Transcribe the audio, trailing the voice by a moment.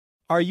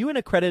Are you an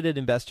accredited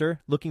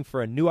investor looking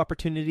for a new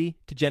opportunity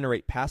to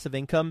generate passive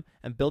income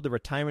and build the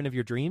retirement of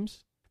your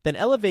dreams? Then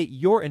elevate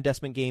your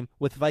investment game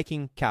with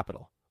Viking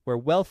Capital, where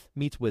wealth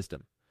meets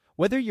wisdom.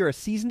 Whether you're a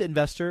seasoned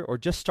investor or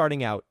just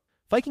starting out,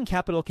 Viking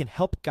Capital can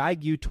help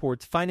guide you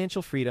towards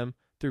financial freedom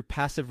through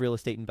passive real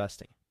estate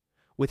investing.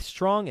 With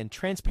strong and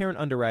transparent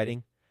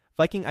underwriting,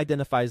 Viking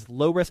identifies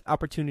low-risk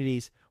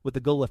opportunities with the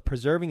goal of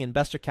preserving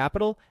investor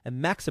capital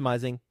and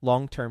maximizing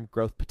long-term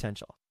growth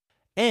potential.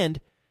 And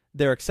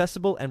their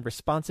accessible and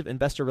responsive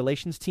investor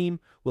relations team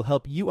will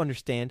help you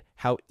understand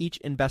how each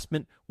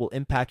investment will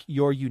impact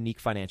your unique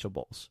financial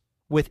goals.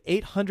 With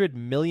 $800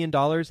 million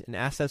in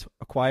assets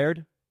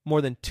acquired,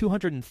 more than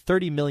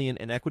 $230 million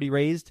in equity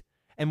raised,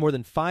 and more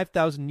than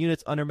 5,000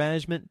 units under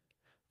management,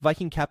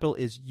 Viking Capital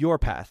is your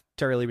path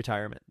to early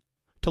retirement.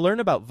 To learn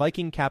about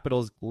Viking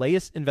Capital's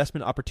latest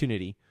investment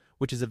opportunity,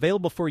 which is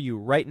available for you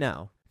right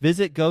now,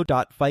 visit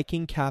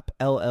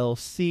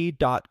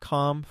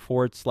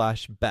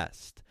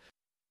go.vikingcapllc.com/best.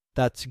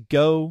 That's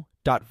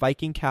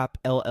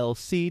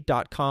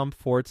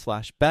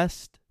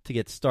go.vikingcapllc.com/best to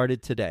get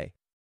started today.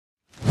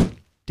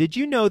 Did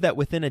you know that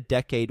within a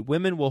decade,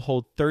 women will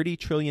hold $30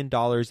 trillion in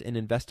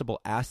investable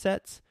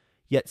assets?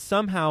 Yet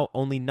somehow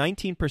only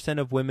 19%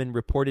 of women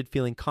reported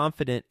feeling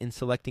confident in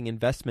selecting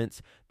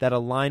investments that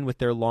align with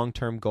their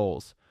long-term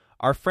goals.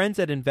 Our friends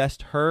at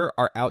InvestHer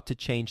are out to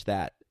change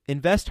that.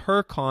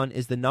 InvestHerCon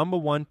is the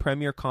 #1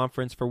 premier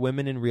conference for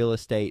women in real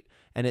estate,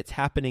 and it's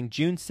happening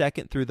June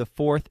 2nd through the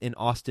 4th in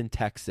Austin,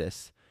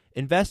 Texas.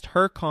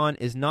 InvestHerCon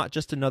is not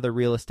just another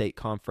real estate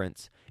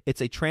conference. It's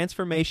a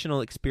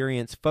transformational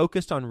experience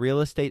focused on real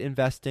estate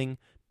investing,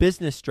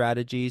 business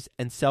strategies,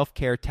 and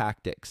self-care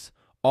tactics,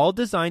 all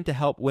designed to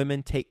help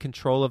women take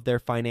control of their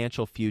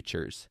financial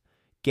futures.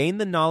 Gain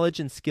the knowledge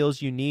and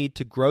skills you need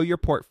to grow your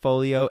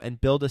portfolio and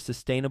build a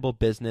sustainable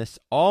business,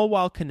 all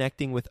while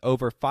connecting with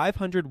over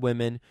 500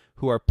 women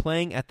who are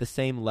playing at the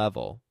same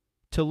level.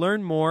 To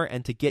learn more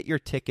and to get your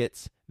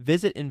tickets,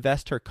 visit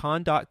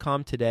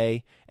InvestHerCon.com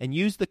today and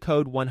use the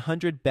code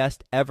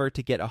 100BESTEVER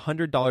to get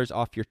 $100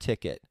 off your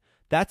ticket.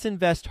 That's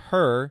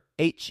InvestHer,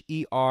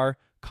 H-E-R,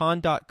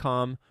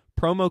 con.com,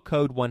 promo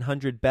code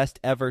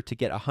 100BESTEVER to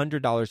get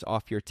 $100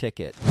 off your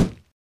ticket.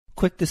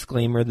 Quick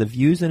disclaimer, the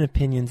views and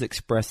opinions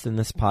expressed in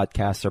this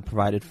podcast are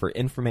provided for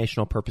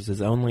informational purposes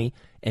only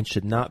and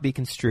should not be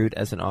construed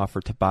as an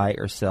offer to buy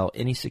or sell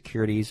any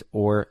securities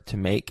or to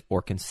make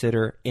or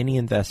consider any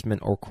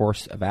investment or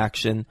course of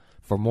action.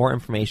 For more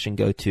information,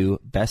 go to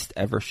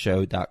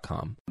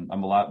bestevershow.com.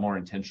 I'm a lot more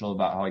intentional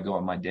about how I go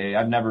on my day.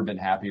 I've never been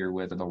happier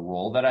with the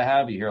role that I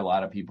have. You hear a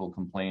lot of people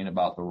complain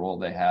about the role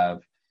they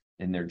have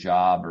in their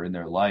job or in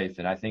their life.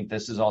 And I think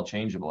this is all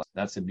changeable.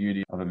 That's the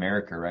beauty of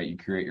America, right? You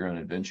create your own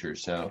adventure.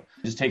 So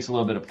it just takes a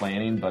little bit of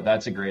planning, but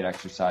that's a great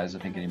exercise I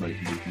think anybody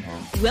can do from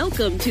home.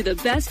 Welcome to the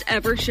Best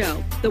Ever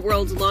Show, the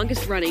world's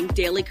longest running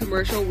daily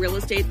commercial real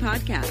estate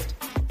podcast.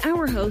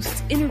 Our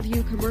hosts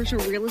interview commercial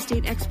real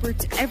estate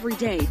experts every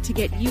day to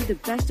get you the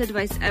best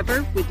advice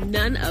ever with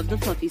none of the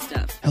fluffy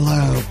stuff.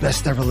 Hello,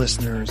 Best Ever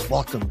listeners.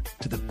 Welcome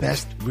to the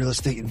Best Real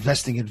Estate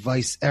Investing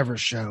Advice Ever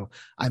show.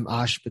 I'm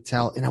Ash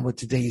Patel, and I'm with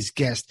today's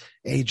guest,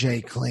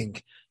 AJ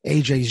Klink.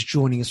 AJ is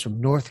joining us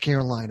from North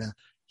Carolina.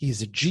 He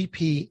is a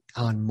GP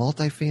on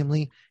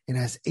multifamily and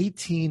has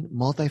 18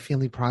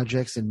 multifamily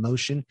projects in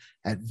motion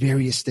at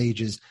various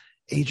stages.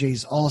 AJ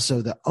is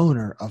also the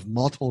owner of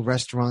multiple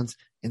restaurants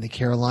in the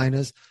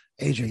Carolinas.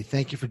 AJ,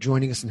 thank you for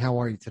joining us, and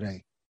how are you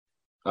today?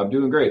 I'm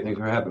doing great. Thanks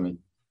for having me.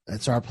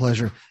 That's our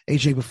pleasure.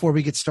 AJ, before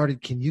we get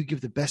started, can you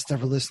give the Best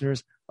Ever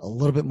listeners a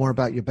little bit more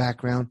about your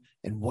background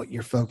and what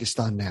you're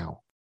focused on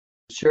now?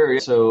 Sure.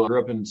 So I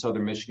grew up in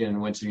Southern Michigan,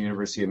 went to the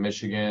University of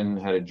Michigan,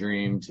 had a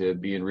dream to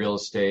be in real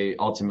estate.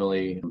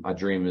 Ultimately, my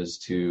dream is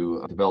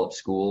to develop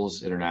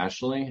schools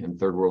internationally in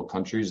third world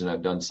countries, and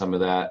I've done some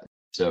of that.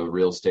 So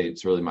real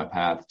estate's really my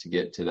path to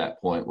get to that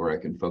point where I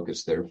can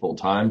focus there full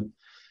time.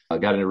 I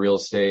got into real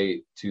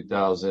estate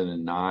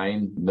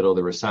 2009, middle of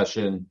the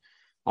recession,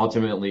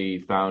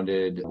 ultimately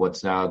founded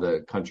what's now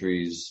the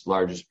country's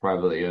largest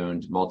privately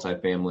owned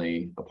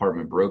multifamily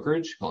apartment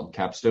brokerage called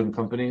Capstone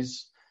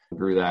Companies. I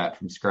grew that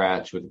from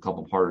scratch with a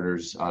couple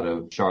partners out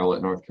of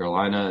Charlotte, North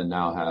Carolina, and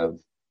now have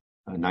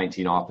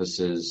 19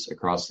 offices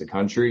across the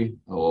country.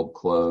 We'll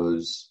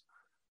close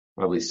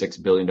probably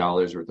 $6 billion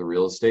worth of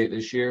real estate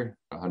this year,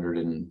 a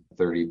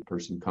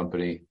 130-person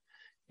company.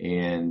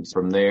 And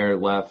from there,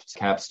 left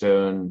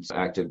Capstone's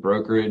active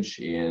brokerage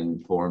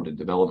and formed a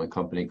development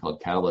company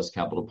called Catalyst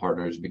Capital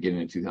Partners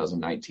beginning in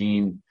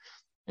 2019.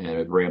 And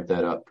I've ramped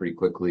that up pretty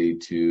quickly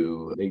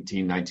to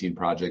 18, 19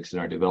 projects in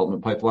our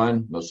development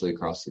pipeline, mostly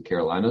across the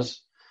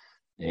Carolinas.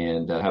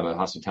 And I have a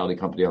hospitality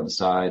company on the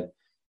side.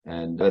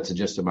 And that's the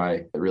gist of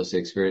my real estate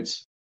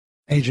experience.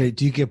 AJ,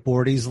 do you get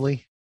bored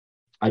easily?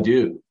 I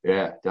do.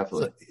 Yeah,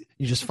 definitely. So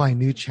you just find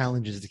new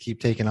challenges to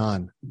keep taking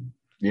on.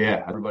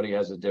 Yeah, everybody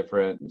has a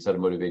different set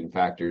of motivating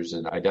factors,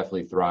 and I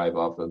definitely thrive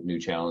off of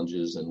new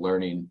challenges and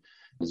learning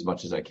as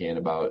much as I can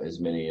about as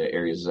many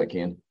areas as I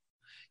can.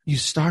 You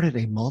started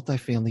a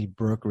multifamily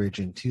brokerage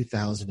in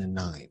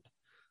 2009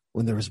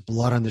 when there was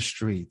blood on the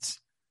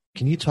streets.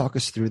 Can you talk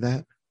us through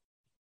that?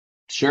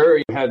 Sure.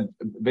 You had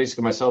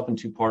basically myself and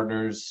two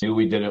partners knew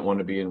we didn't want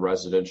to be in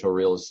residential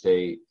real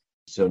estate.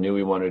 So knew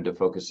we wanted to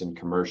focus in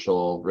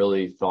commercial,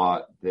 really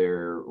thought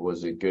there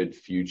was a good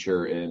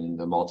future in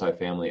the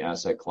multifamily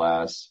asset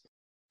class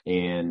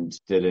and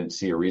didn't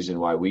see a reason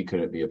why we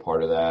couldn't be a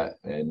part of that.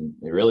 And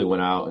we really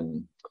went out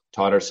and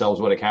taught ourselves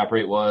what a cap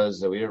rate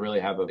was. We didn't really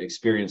have an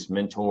experienced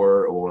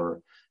mentor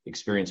or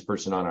experienced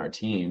person on our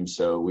team.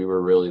 So we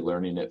were really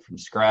learning it from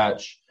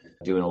scratch,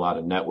 doing a lot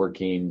of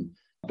networking,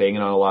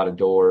 banging on a lot of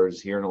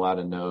doors, hearing a lot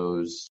of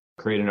no's,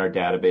 creating our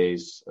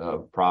database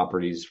of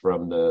properties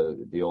from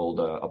the old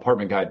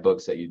apartment guide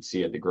books that you'd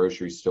see at the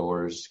grocery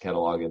stores,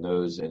 cataloging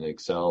those in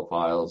Excel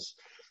files.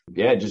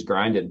 Yeah, just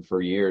grinded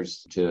for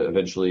years to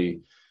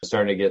eventually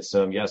starting to get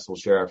some, yes, we'll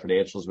share our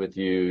financials with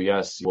you.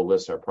 Yes, we'll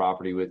list our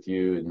property with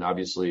you. And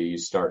obviously you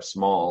start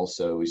small.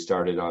 So we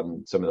started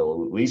on some of the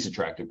least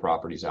attractive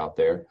properties out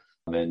there.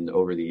 And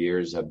over the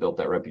years, I've built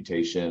that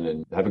reputation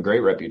and have a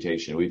great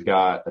reputation. We've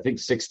got, I think,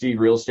 60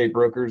 real estate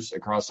brokers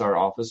across our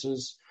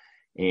offices.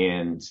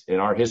 And in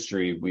our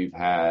history, we've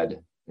had,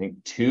 I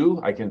think,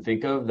 2 I can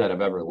think of that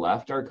have ever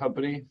left our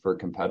company for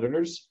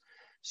competitors.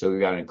 So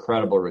we've got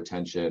incredible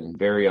retention,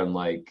 very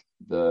unlike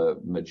the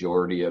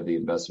majority of the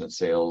investment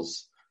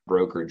sales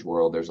brokerage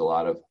world. There's a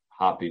lot of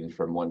hopping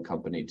from one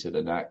company to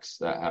the next.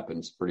 That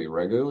happens pretty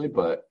regularly.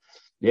 But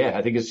yeah,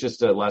 I think it's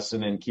just a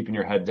lesson in keeping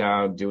your head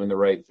down, doing the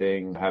right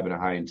thing, having a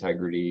high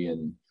integrity,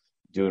 and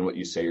doing what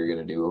you say you're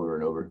going to do over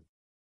and over.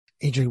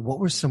 AJ, what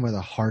were some of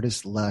the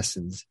hardest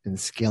lessons in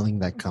scaling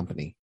that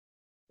company?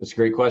 That's a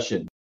great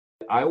question.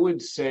 I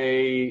would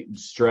say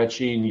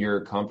stretching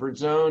your comfort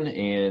zone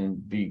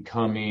and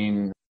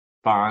becoming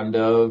fond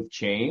of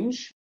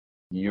change.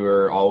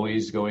 You're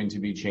always going to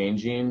be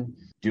changing,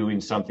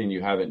 doing something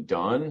you haven't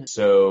done.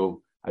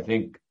 So I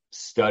think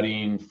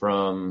studying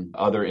from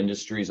other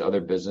industries,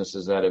 other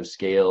businesses that have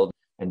scaled,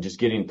 and just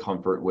getting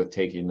comfort with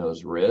taking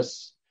those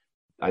risks.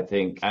 I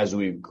think as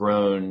we've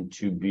grown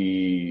to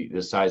be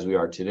the size we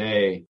are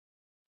today,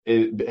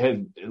 it has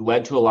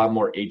led to a lot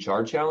more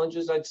HR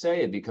challenges, I'd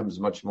say. It becomes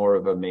much more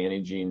of a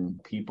managing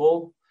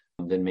people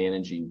than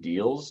managing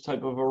deals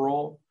type of a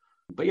role.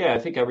 But yeah, I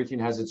think everything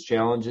has its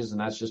challenges,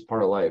 and that's just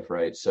part of life,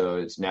 right? So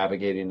it's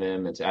navigating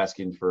them, it's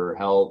asking for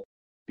help,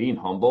 being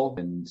humble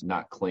and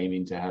not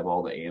claiming to have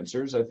all the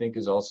answers, I think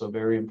is also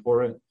very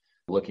important.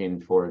 Looking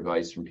for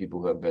advice from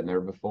people who have been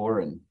there before,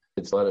 and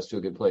it's led us to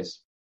a good place.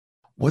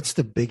 What's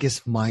the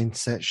biggest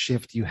mindset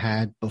shift you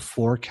had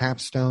before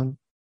Capstone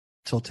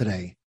till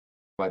today?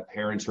 My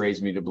parents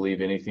raised me to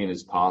believe anything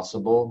is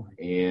possible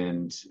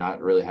and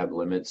not really have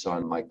limits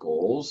on my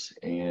goals.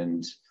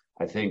 And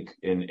I think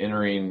in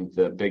entering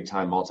the big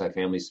time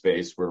multifamily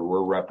space where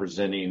we're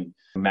representing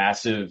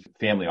massive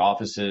family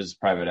offices,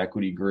 private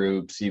equity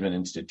groups, even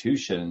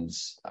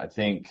institutions, I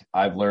think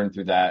I've learned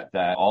through that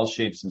all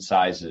shapes and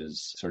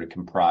sizes sort of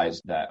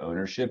comprise that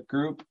ownership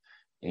group.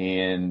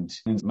 And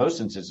in most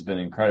instances, I've been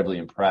incredibly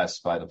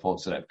impressed by the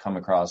folks that I've come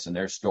across and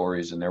their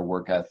stories and their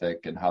work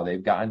ethic and how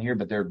they've gotten here.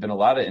 But there have been a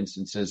lot of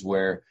instances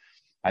where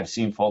I've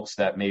seen folks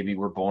that maybe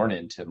were born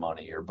into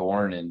money or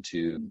born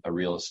into a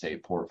real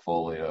estate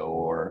portfolio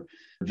or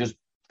just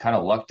kind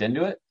of lucked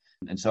into it.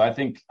 And so I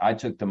think I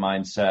took the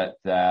mindset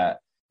that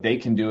they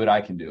can do it,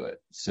 I can do it.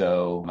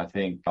 So I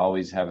think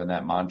always having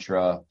that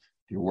mantra,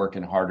 if you're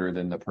working harder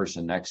than the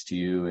person next to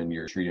you and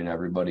you're treating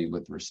everybody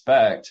with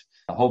respect,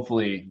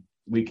 hopefully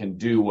we can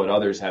do what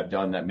others have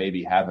done that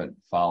maybe haven't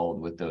followed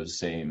with those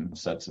same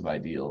sets of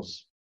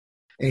ideals.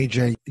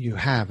 AJ, you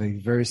have a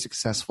very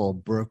successful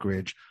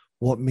brokerage.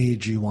 What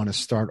made you want to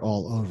start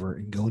all over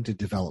and go into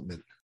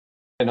development?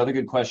 Another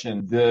good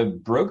question. The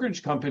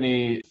brokerage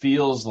company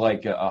feels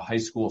like a high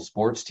school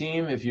sports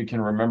team. If you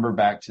can remember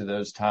back to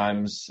those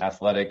times,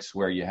 athletics,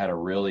 where you had a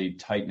really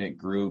tight-knit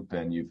group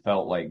and you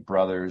felt like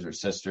brothers or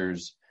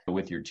sisters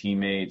with your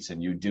teammates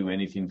and you do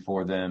anything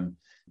for them.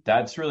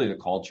 That's really the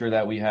culture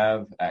that we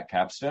have at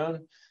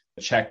Capstone.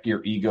 Check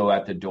your ego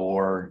at the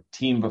door.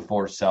 Team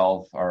before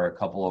self are a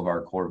couple of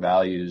our core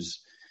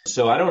values.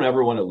 So I don't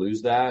ever want to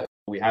lose that.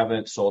 We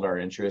haven't sold our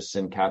interests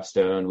in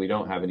Capstone. We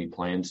don't have any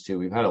plans to.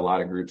 We've had a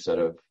lot of groups that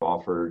have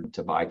offered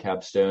to buy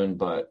Capstone,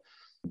 but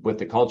with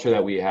the culture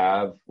that we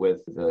have,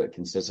 with the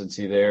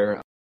consistency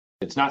there,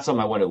 it's not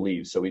something I want to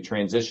leave. So we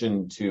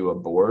transitioned to a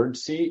board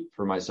seat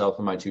for myself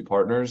and my two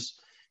partners.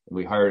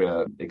 We hired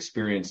an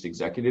experienced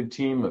executive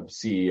team of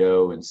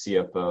CEO and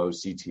CFO,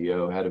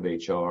 CTO, head of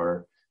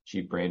HR,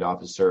 chief brand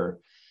officer.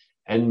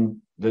 And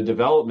the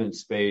development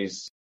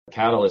space,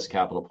 Catalyst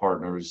Capital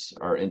Partners,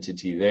 our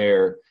entity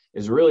there,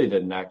 is really the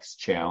next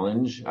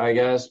challenge, I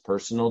guess,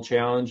 personal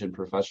challenge and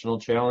professional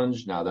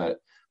challenge now that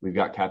we've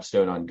got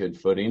Capstone on good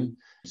footing.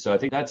 So I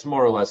think that's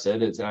more or less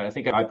it. I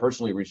think I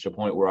personally reached a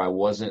point where I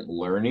wasn't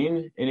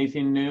learning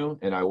anything new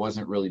and I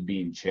wasn't really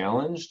being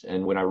challenged.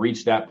 And when I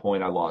reached that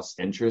point, I lost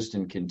interest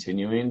in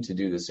continuing to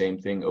do the same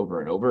thing over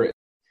and over.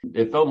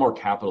 it felt more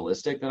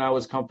capitalistic than I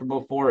was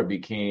comfortable for. It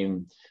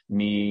became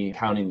me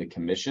counting the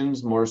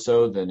commissions more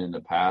so than in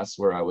the past,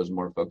 where I was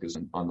more focused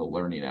on the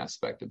learning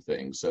aspect of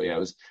things. So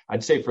yeah,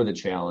 I'd say for the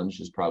challenge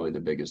is probably the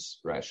biggest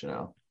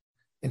rationale.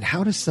 And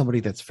how does somebody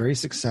that's very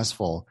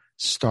successful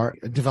start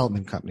a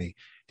development company?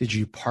 Did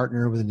you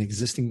partner with an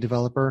existing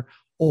developer,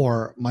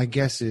 or my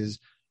guess is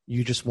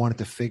you just wanted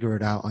to figure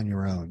it out on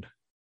your own?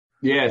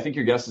 Yeah, I think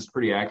your guess is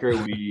pretty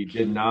accurate. We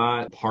did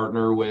not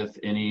partner with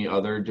any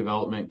other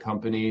development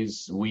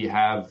companies. We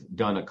have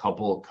done a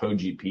couple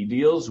co-GP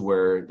deals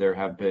where there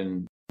have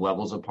been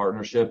levels of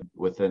partnership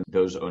within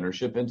those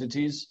ownership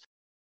entities.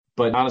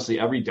 But honestly,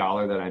 every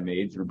dollar that I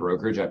made through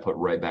brokerage, I put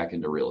right back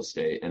into real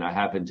estate. And I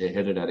happened to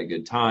hit it at a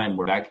good time.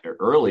 We're back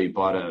early,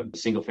 bought a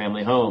single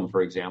family home,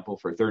 for example,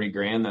 for 30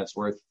 grand. That's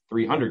worth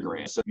 300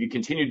 grand. So you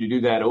continue to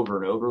do that over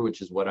and over,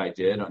 which is what I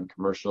did on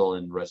commercial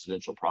and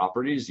residential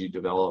properties. You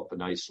develop a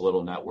nice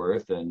little net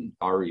worth and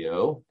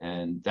REO.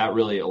 And that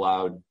really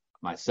allowed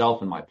myself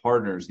and my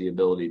partners the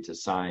ability to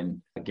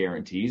sign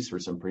guarantees for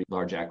some pretty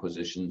large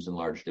acquisitions and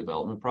large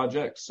development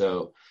projects.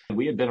 So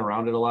we had been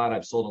around it a lot.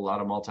 I've sold a lot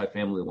of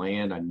multifamily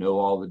land. I know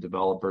all the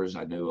developers.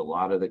 I knew a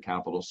lot of the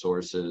capital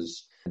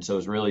sources. And so it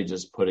was really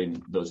just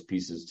putting those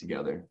pieces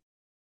together.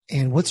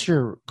 And what's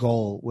your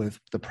goal with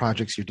the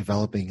projects you're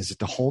developing? Is it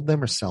to hold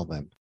them or sell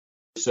them?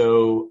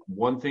 So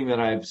one thing that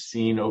I've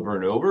seen over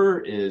and over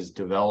is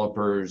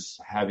developers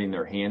having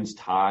their hands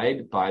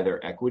tied by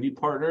their equity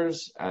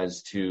partners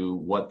as to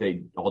what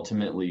they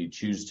ultimately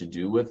choose to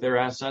do with their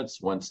assets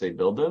once they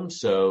build them.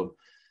 So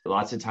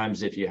lots of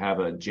times if you have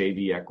a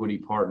JV equity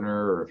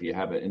partner or if you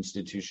have an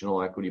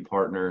institutional equity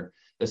partner,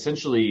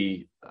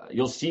 essentially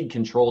you'll cede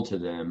control to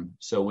them.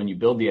 So when you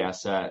build the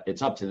asset,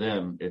 it's up to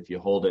them if you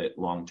hold it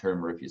long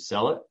term or if you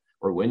sell it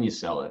or when you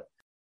sell it.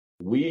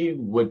 We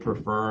would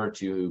prefer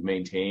to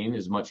maintain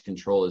as much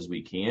control as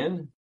we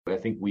can. I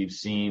think we've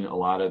seen a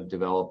lot of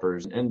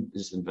developers and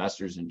just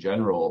investors in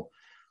general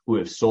who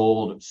have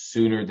sold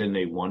sooner than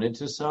they wanted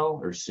to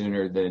sell or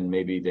sooner than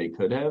maybe they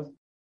could have.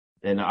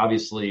 And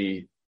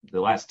obviously,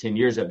 the last 10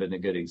 years have been a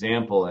good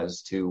example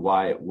as to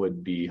why it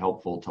would be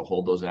helpful to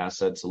hold those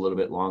assets a little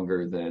bit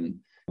longer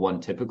than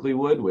one typically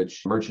would,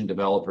 which merchant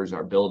developers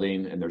are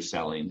building and they're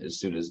selling as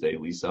soon as they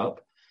lease up.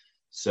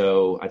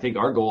 So I think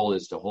our goal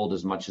is to hold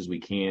as much as we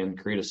can,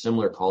 create a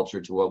similar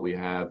culture to what we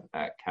have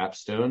at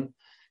Capstone.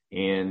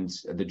 And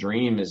the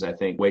dream is, I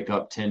think, wake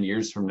up 10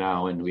 years from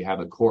now and we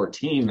have a core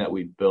team that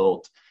we've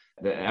built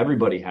that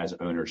everybody has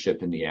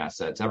ownership in the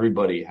assets.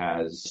 Everybody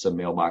has some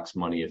mailbox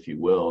money, if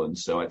you will. And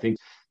so I think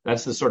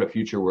that's the sort of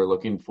future we're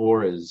looking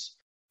for, is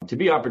to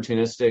be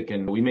opportunistic,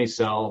 and we may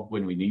sell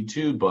when we need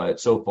to, but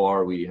so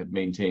far we have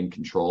maintained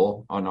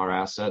control on our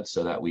assets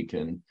so that we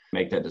can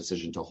make that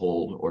decision to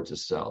hold or to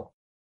sell.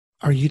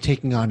 Are you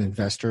taking on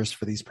investors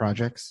for these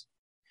projects?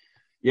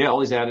 Yeah,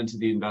 always added to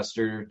the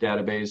investor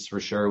database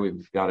for sure.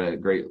 We've got a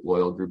great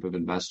loyal group of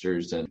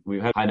investors, and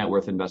we've had high net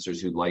worth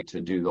investors who'd like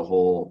to do the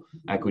whole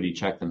equity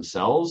check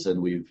themselves.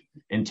 And we've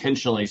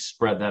intentionally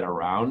spread that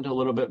around a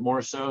little bit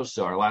more so.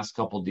 So our last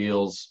couple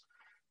deals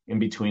in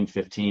between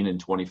 15 and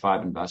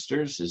 25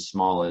 investors, as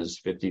small as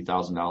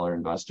 $50,000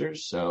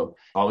 investors. So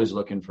always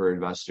looking for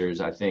investors.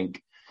 I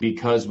think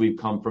because we've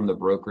come from the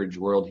brokerage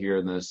world here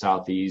in the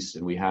Southeast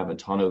and we have a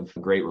ton of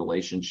great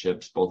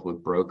relationships, both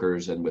with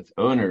brokers and with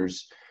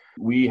owners,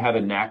 we have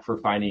a knack for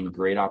finding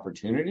great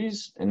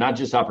opportunities, and not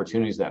just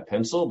opportunities that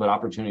pencil, but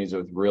opportunities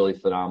with really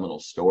phenomenal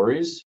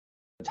stories,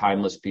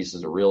 timeless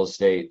pieces of real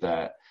estate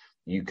that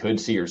you could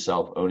see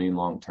yourself owning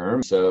long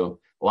term. So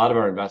a lot of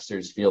our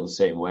investors feel the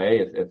same way.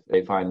 If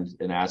they find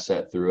an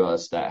asset through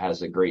us that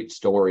has a great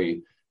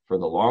story for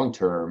the long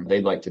term,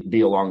 they'd like to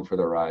be along for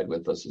the ride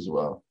with us as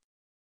well.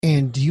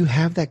 And do you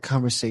have that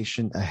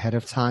conversation ahead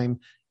of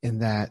time in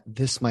that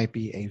this might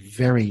be a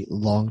very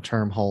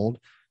long-term hold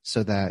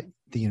so that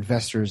the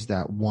investors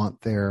that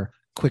want their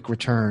quick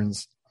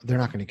returns, they're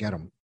not going to get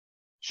them?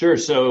 Sure.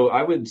 So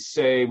I would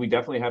say we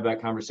definitely have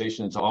that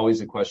conversation. It's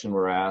always a question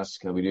we're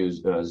asked. We do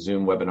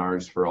Zoom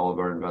webinars for all of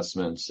our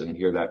investments and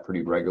hear that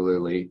pretty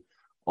regularly.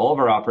 All of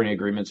our operating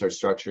agreements are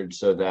structured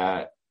so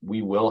that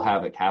we will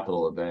have a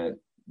capital event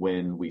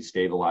when we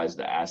stabilize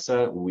the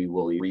asset. We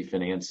will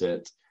refinance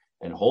it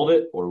and hold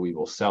it, or we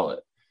will sell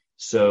it.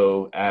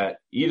 So at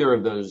either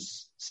of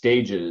those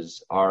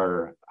stages,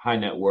 our high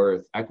net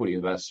worth equity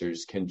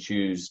investors can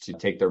choose to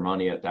take their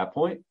money at that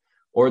point,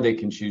 or they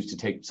can choose to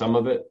take some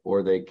of it,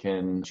 or they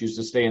can choose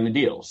to stay in the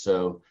deal.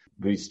 So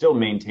we still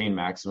maintain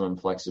maximum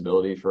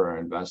flexibility for our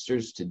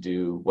investors to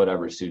do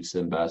whatever suits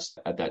them best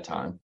at that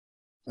time.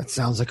 That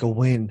sounds like a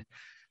win.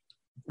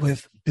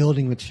 With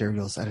building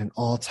materials at an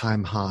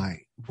all-time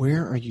high,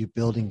 where are you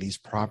building these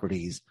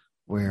properties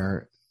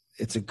where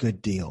it's a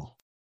good deal?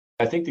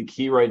 I think the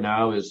key right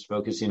now is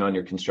focusing on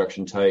your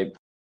construction type.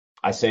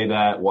 I say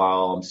that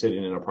while I'm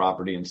sitting in a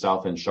property in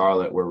South End,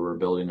 Charlotte, where we're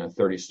building a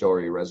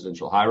 30-story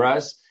residential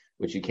high-rise,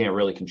 which you can't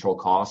really control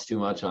cost too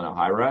much on a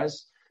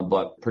high-rise.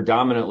 But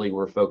predominantly,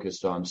 we're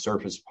focused on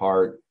surface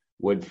part,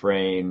 wood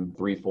frame,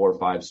 3, 4,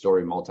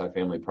 5-story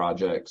multifamily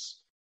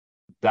projects.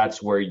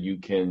 that's where you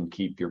can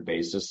keep your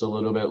basis a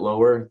little bit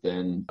lower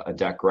than a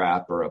deck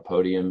wrap or a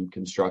podium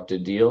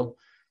constructed deal.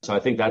 So I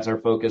think that's our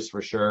focus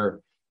for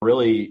sure.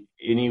 Really,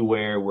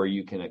 anywhere where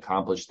you can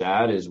accomplish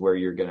that is where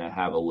you're going to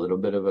have a little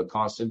bit of a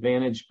cost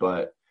advantage,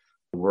 but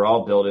we're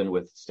all building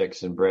with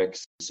sticks and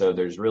bricks. So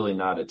there's really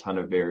not a ton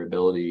of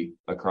variability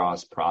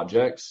across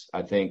projects.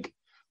 I think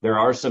there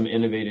are some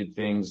innovative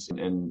things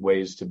and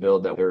ways to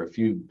build that. There are a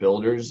few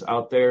builders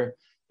out there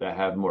that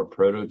have more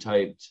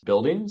prototyped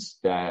buildings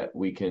that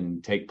we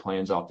can take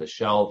plans off the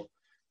shelf,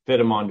 fit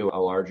them onto a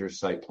larger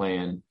site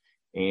plan,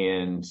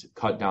 and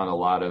cut down a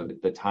lot of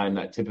the time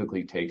that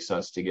typically takes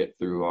us to get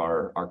through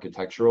our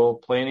architectural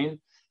planning.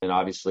 And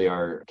obviously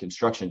our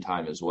construction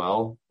time as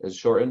well is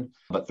shortened.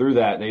 But through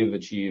that, they've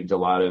achieved a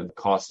lot of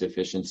cost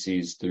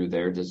efficiencies through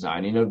their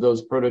designing of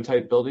those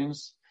prototype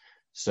buildings.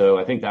 So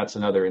I think that's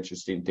another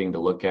interesting thing to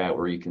look at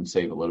where you can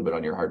save a little bit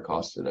on your hard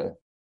costs today.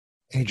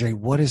 AJ,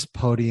 what is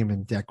podium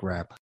and deck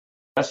wrap?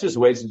 That's just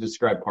ways to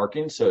describe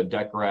parking. So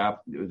deck wrap,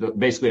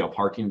 basically a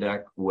parking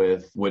deck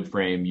with wood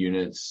frame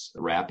units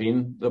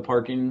wrapping the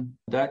parking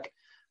deck,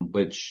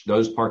 which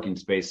those parking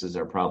spaces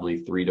are probably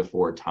 3 to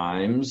 4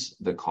 times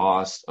the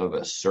cost of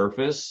a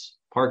surface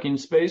parking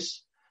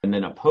space. And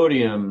then a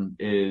podium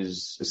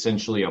is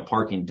essentially a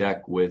parking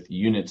deck with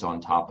units on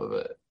top of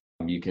it.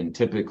 You can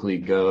typically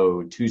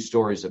go 2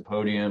 stories of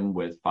podium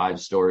with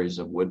 5 stories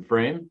of wood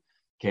frame.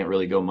 Can't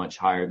really go much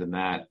higher than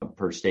that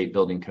per state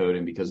building code,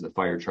 and because the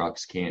fire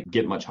trucks can't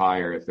get much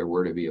higher if there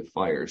were to be a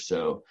fire.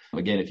 So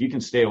again, if you can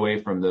stay away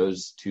from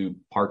those 2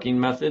 parking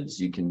methods,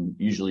 you can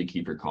usually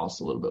keep your costs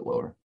a little bit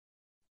lower.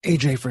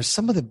 AJ, for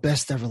some of the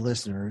best ever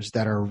listeners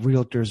that are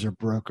realtors or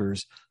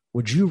brokers,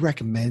 would you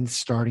recommend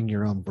starting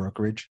your own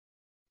brokerage?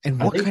 And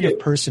what kind of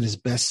person is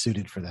best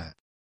suited for that?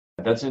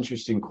 That's an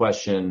interesting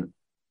question.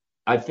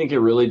 I think it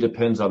really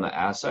depends on the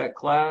asset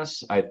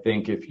class. I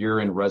think if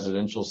you're in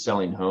residential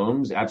selling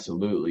homes,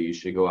 absolutely, you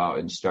should go out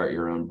and start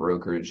your own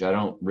brokerage. I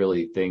don't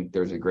really think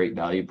there's a great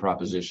value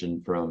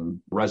proposition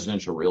from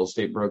residential real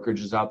estate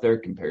brokerages out there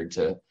compared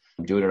to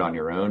doing it on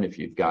your own if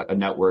you've got a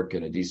network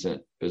and a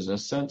decent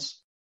business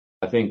sense.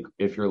 I think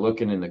if you're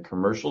looking in the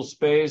commercial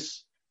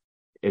space,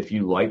 if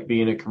you like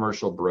being a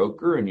commercial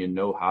broker and you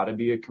know how to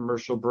be a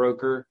commercial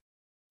broker,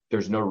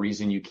 there's no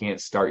reason you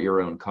can't start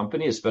your own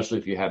company, especially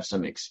if you have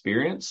some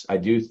experience. I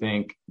do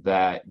think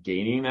that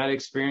gaining that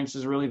experience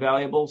is really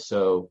valuable.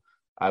 So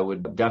I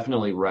would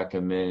definitely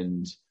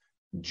recommend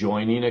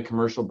joining a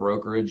commercial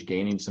brokerage,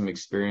 gaining some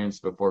experience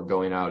before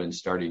going out and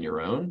starting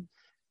your own.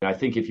 And I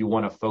think if you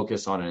want to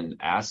focus on an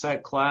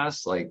asset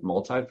class like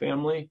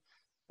multifamily,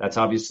 that's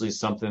obviously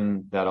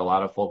something that a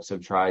lot of folks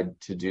have tried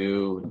to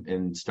do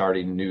in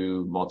starting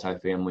new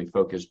multifamily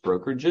focused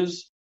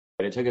brokerages.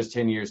 It took us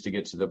 10 years to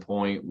get to the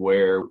point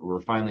where we're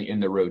finally in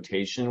the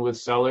rotation with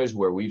sellers,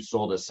 where we've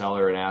sold a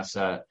seller an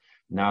asset.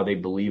 Now they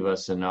believe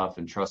us enough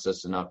and trust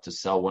us enough to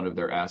sell one of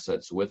their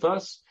assets with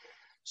us.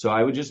 So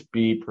I would just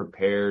be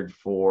prepared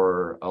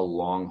for a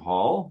long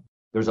haul.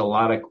 There's a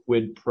lot of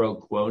quid pro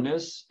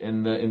quo-ness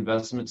in the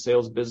investment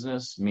sales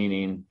business,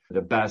 meaning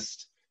the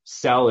best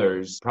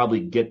sellers probably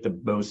get the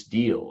most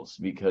deals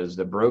because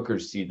the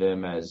brokers see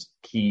them as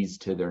keys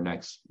to their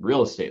next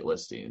real estate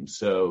listing.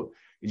 So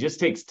it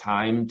just takes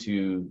time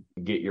to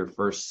get your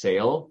first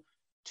sale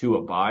to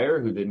a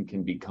buyer who then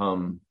can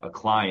become a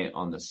client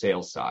on the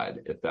sales side,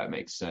 if that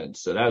makes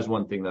sense. So that was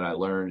one thing that I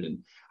learned. And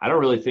I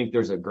don't really think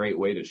there's a great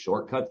way to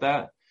shortcut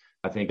that.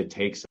 I think it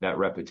takes that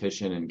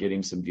repetition and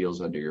getting some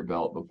deals under your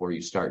belt before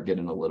you start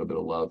getting a little bit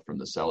of love from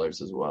the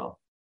sellers as well.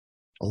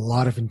 A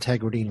lot of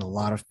integrity and a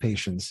lot of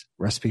patience.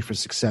 Recipe for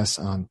success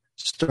on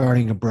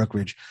starting a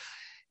brokerage.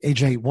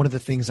 AJ, one of the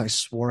things I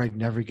swore I'd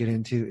never get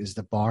into is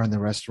the bar and the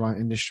restaurant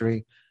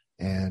industry.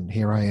 And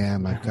here I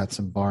am. I've got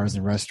some bars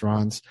and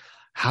restaurants.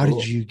 How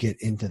did you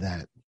get into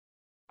that?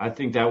 I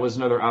think that was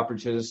another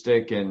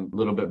opportunistic and a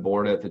little bit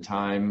bored at the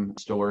time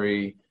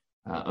story.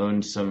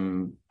 Owned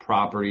some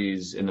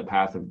properties in the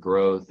path of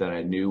growth that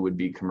I knew would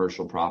be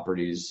commercial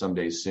properties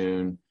someday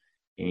soon,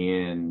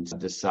 and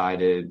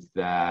decided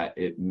that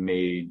it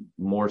made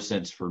more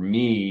sense for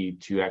me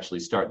to actually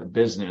start the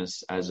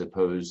business as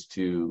opposed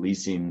to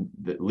leasing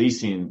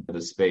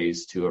the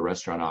space to a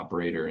restaurant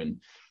operator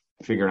and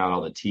figuring out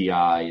all the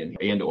TI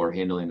and or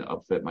handling the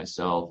upfit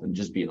myself and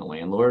just being a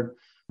landlord.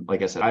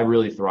 Like I said, I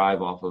really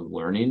thrive off of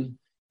learning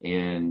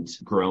and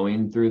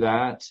growing through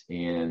that,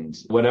 and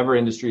whatever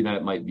industry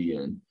that might be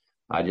in.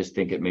 I just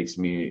think it makes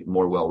me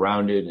more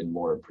well-rounded and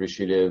more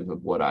appreciative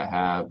of what I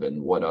have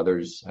and what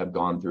others have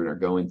gone through and are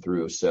going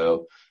through.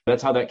 So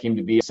that's how that came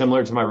to be.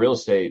 Similar to my real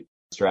estate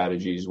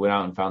strategies, went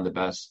out and found the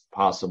best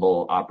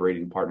possible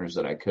operating partners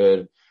that I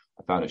could.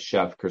 I found a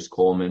chef, Chris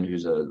Coleman,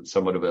 who's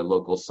somewhat of a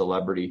local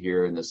celebrity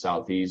here in the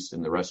Southeast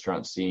in the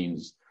restaurant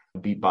scenes.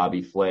 Beat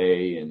Bobby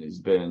Flay, and he's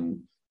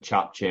been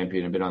Chop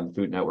champion and been on the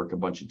Food Network a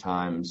bunch of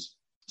times.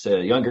 So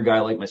a younger guy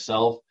like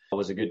myself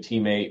was a good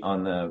teammate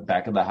on the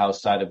back of the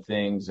house side of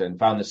things, and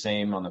found the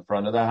same on the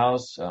front of the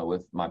house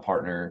with my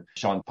partner,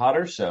 Sean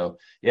Potter. So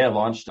yeah,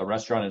 launched a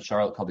restaurant in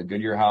Charlotte called the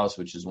Goodyear House,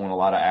 which has won a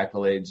lot of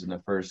accolades in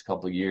the first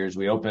couple of years.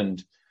 We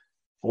opened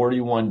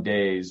 41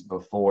 days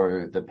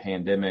before the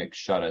pandemic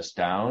shut us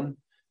down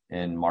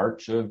in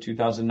March of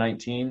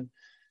 2019.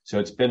 So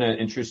it's been an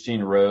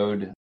interesting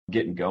road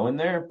getting going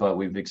there, but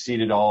we've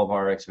exceeded all of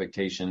our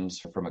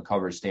expectations from a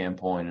cover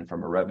standpoint and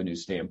from a revenue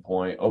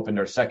standpoint. Opened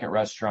our second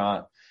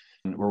restaurant.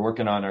 We're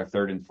working on our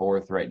third and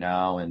fourth right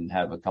now and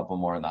have a couple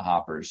more in the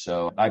hoppers.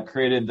 So I've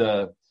created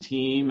the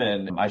team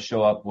and I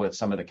show up with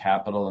some of the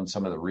capital and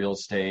some of the real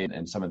estate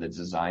and some of the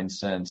design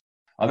sense.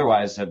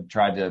 Otherwise, I've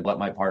tried to let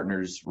my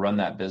partners run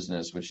that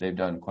business, which they've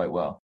done quite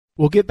well.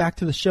 We'll get back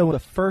to the show,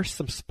 but first,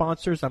 some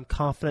sponsors I'm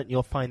confident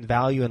you'll find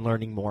value in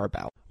learning more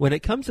about. When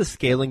it comes to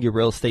scaling your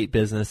real estate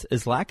business,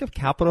 is lack of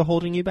capital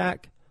holding you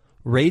back?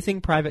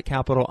 Raising private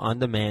capital on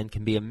demand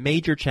can be a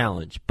major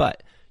challenge,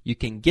 but you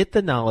can get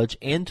the knowledge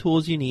and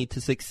tools you need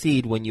to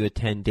succeed when you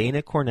attend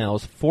Dana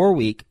Cornell's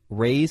 4-week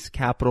Raise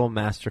Capital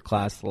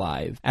Masterclass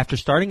Live. After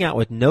starting out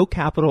with no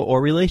capital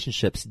or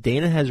relationships,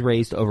 Dana has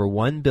raised over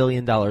 $1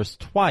 billion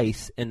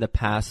twice in the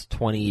past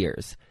 20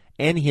 years.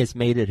 And he has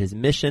made it his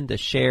mission to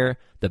share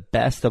the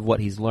best of what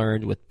he's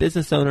learned with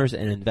business owners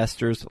and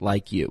investors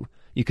like you.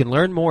 You can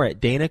learn more at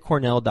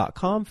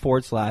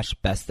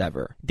danacornell.com/best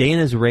ever.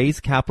 Dana's Raise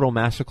Capital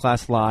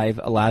Masterclass Live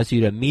allows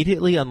you to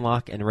immediately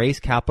unlock and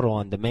raise capital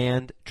on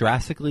demand,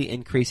 drastically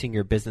increasing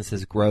your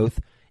business's growth.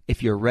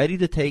 If you're ready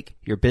to take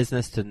your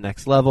business to the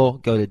next level,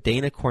 go to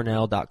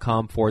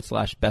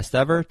danacornell.com/best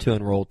ever to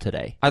enroll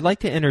today. I'd like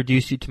to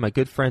introduce you to my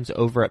good friends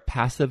over at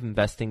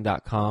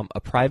PassiveInvesting.com, a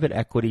private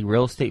equity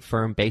real estate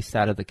firm based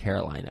out of the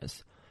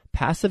Carolinas.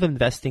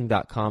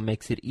 PassiveInvesting.com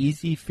makes it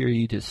easy for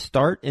you to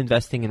start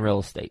investing in real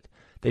estate.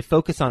 They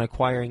focus on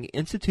acquiring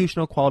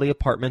institutional quality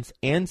apartments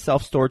and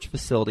self-storage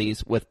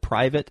facilities with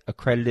private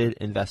accredited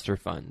investor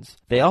funds.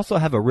 They also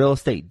have a real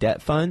estate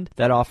debt fund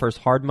that offers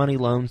hard money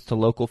loans to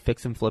local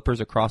fix and flippers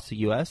across the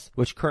U.S.,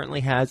 which currently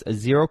has a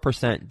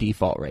 0%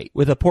 default rate.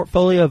 With a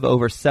portfolio of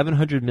over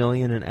 $700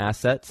 million in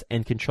assets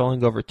and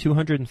controlling over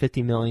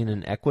 $250 million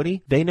in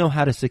equity, they know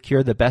how to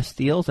secure the best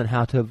deals and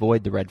how to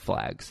avoid the red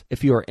flags.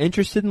 If you are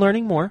interested in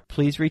learning more,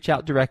 please reach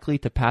out directly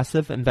to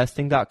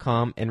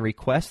PassiveInvesting.com and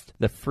request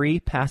the free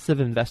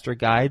Passive Investor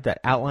Guide that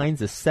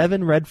outlines the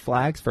 7 red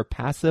flags for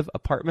passive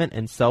apartment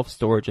and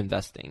self-storage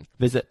investing.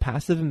 Visit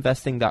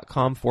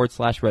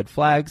PassiveInvesting.com/red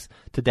flags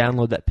to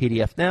download that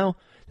PDF now.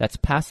 That's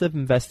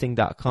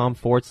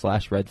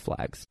PassiveInvesting.com/red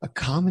flags. A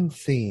common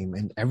theme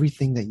in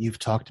everything that you've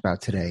talked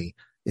about today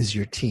is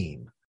your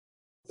team.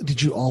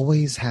 Did you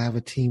always have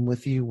a team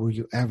with you? Were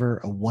you ever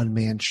a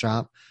one-man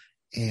shop?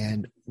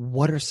 And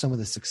what are some of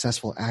the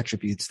successful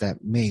attributes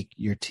that make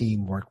your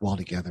team work well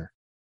together?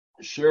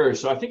 Sure.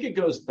 So I think it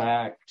goes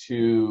back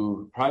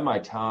to probably my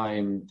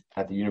time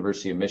at the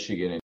University of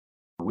Michigan.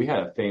 We had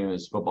a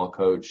famous football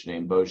coach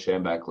named Bo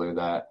Schembechler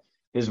that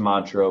his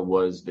mantra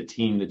was the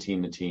team,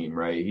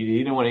 right? He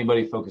didn't want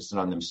anybody focusing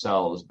on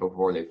themselves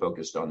before they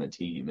focused on the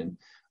team. And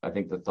I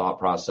think the thought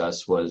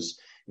process was,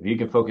 if you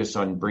can focus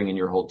on bringing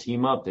your whole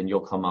team up, then you'll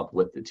come up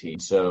with the team.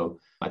 So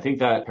I think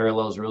that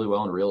parallels really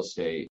well in real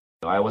estate.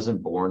 I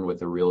wasn't born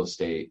with a real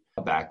estate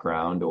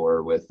background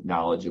or with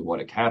knowledge of what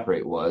a cap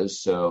rate was.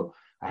 So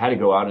I had to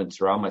go out and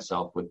surround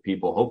myself with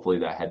people, hopefully,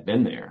 that had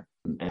been there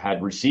and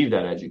had received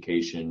that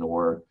education,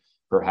 or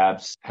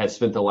perhaps had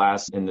spent the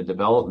last in the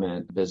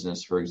development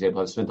business, for example,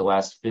 have spent the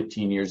last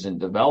 15 years in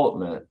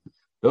development.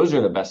 Those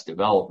are the best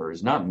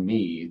developers, not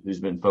me,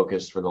 who's been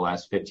focused for the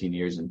last 15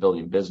 years in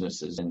building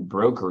businesses and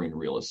brokering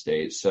real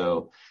estate.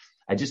 So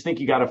I just think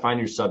you got to find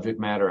your subject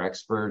matter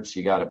experts.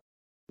 You got to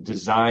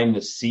design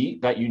the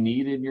seat that you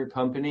need in your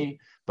company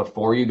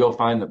before you go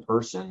find the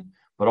person,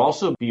 but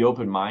also be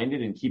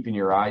open-minded and keeping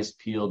your eyes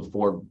peeled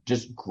for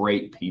just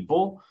great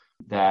people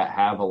that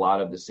have a lot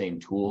of the same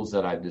tools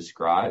that I've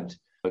described.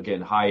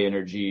 Again, high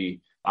energy,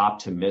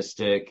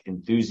 optimistic,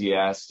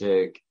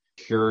 enthusiastic,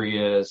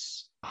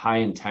 curious, high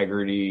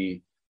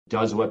integrity,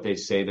 does what they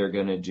say they're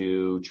going to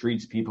do,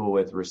 treats people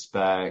with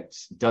respect,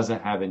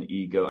 doesn't have an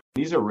ego.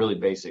 These are really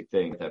basic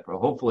things that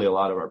hopefully a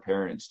lot of our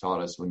parents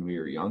taught us when we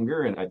were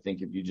younger. And I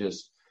think if you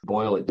just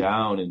boil it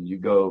down and you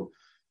go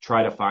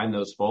try to find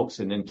those folks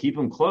and then keep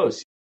them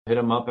close, hit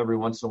them up every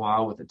once in a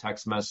while with a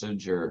text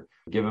message or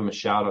give them a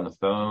shout on the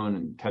phone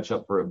and catch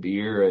up for a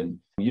beer. And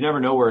you never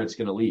know where it's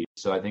going to lead.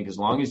 So I think as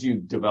long as you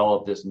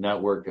develop this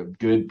network of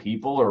good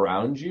people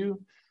around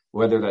you,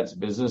 whether that's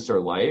business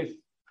or life,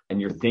 and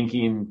you're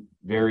thinking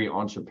very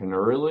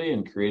entrepreneurially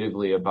and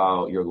creatively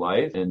about your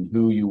life and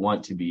who you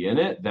want to be in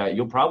it, that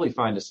you'll probably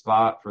find a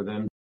spot for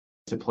them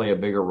to play a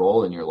bigger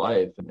role in your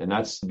life. And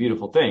that's the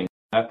beautiful thing.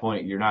 At that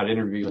point, you're not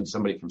interviewing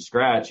somebody from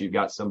scratch. You've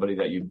got somebody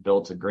that you've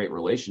built a great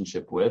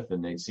relationship with,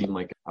 and they seem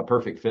like a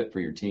perfect fit for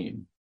your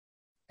team.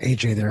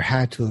 AJ, there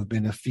had to have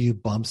been a few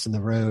bumps in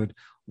the road.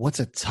 What's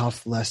a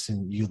tough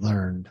lesson you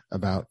learned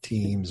about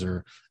teams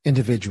or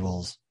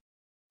individuals?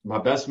 My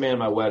best man at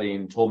my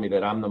wedding told me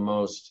that I'm the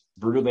most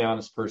brutally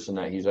honest person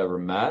that he's ever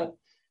met.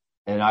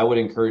 And I would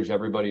encourage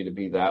everybody to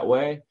be that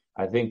way.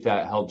 I think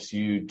that helps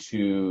you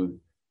to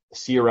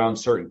see around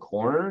certain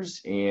corners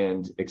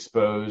and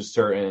expose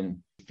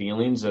certain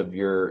feelings of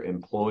your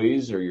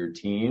employees or your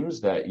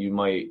teams that you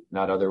might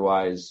not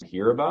otherwise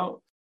hear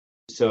about.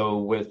 So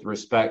with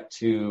respect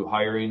to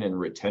hiring and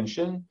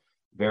retention,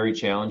 very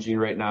challenging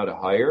right now to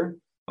hire.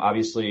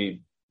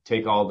 Obviously,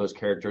 take all those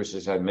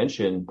characteristics I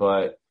mentioned,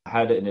 but I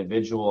had an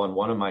individual on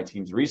one of my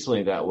teams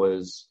recently that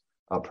was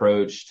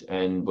approached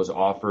and was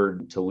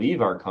offered to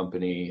leave our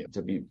company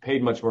to be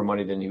paid much more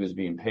money than he was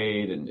being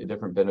paid and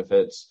different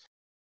benefits.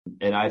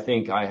 And I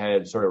think I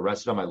had sort of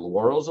rested on my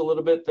laurels a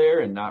little bit there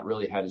and not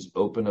really had as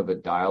open of a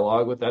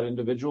dialogue with that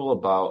individual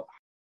about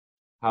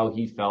how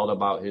he felt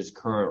about his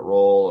current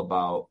role,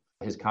 about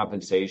his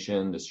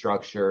compensation, the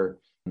structure.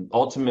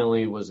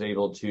 Ultimately was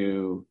able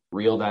to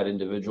reel that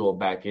individual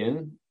back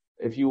in,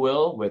 if you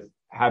will, with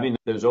having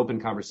those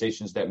open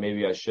conversations that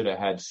maybe I should have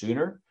had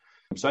sooner.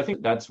 So I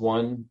think that's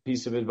one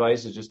piece of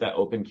advice, is just that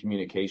open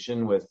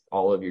communication with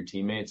all of your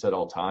teammates at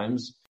all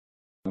times.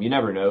 You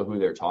never know who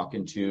they're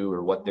talking to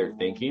or what they're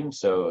thinking.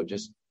 So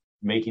just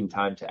making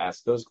time to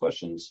ask those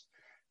questions,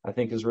 I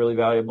think, is really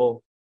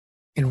valuable.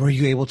 And were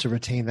you able to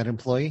retain that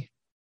employee?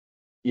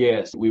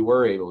 Yes, we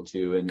were able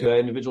to. And the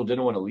individual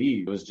didn't want to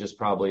leave. It was just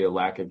probably a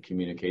lack of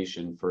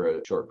communication for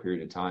a short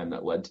period of time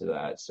that led to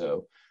that.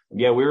 So,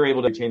 yeah, we were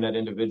able to retain that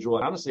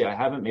individual. Honestly, I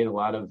haven't made a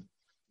lot of,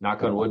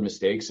 knock on wood,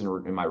 mistakes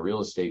in my real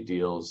estate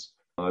deals.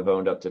 I've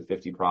owned up to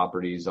 50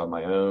 properties on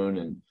my own,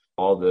 and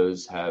all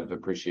those have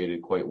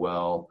appreciated quite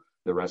well.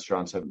 The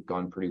restaurants have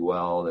gone pretty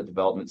well. The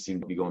development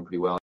seemed to be going pretty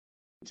well.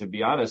 To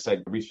be honest, I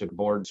reached a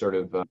board sort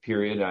of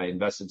period. I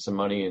invested some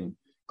money in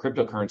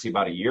cryptocurrency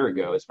about a year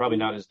ago. It's probably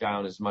not as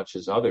down as much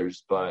as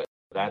others, but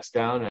that's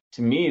down. And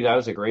to me, that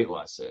was a great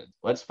lesson.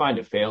 Let's find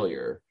a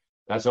failure.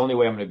 That's the only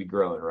way I'm going to be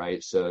growing,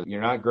 right? So you're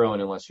not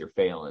growing unless you're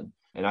failing.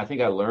 And I think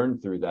I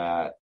learned through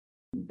that.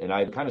 And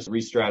I kind of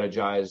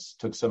re-strategized,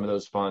 took some of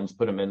those funds,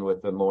 put them in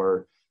with a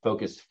more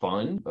focused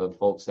fund of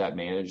folks that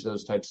manage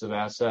those types of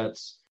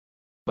assets.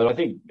 But I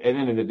think at the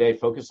end of the day,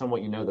 focus on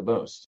what you know the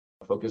most.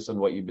 Focus on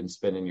what you've been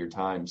spending your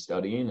time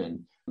studying.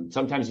 And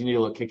sometimes you need a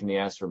little kick in the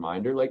ass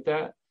reminder like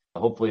that.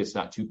 Hopefully it's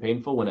not too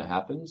painful when it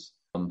happens.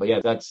 But yeah,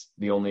 that's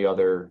the only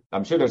other,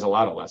 I'm sure there's a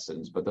lot of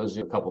lessons, but those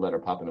are a couple that are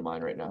popping to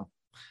mind right now.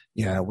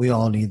 Yeah, we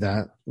all need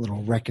that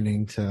little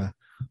reckoning to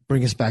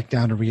bring us back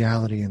down to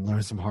reality and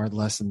learn some hard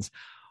lessons.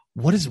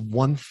 What is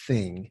one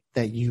thing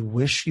that you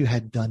wish you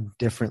had done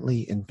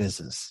differently in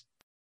business?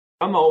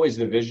 I'm always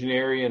the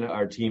visionary in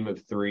our team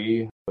of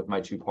three with my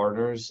two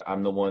partners.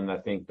 I'm the one I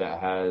think that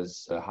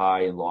has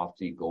high and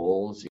lofty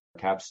goals.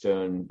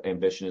 Capstone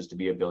ambition is to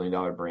be $1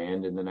 billion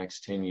brand in the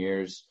next 10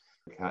 years.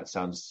 That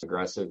sounds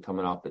aggressive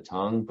coming off the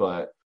tongue,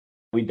 but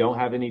we don't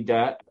have any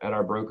debt at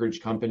our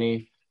brokerage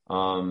company.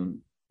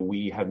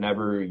 We have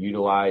never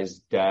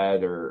utilized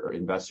debt or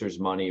investors'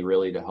 money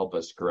really to help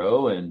us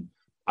grow. And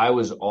I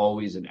was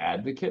always an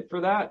advocate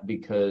for that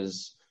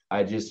because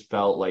I just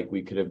felt like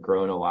we could have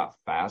grown a lot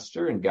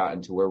faster and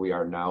gotten to where we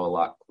are now a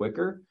lot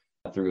quicker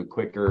through a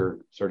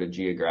quicker sort of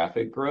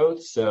geographic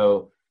growth.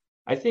 So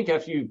I think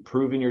after you've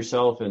proven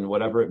yourself in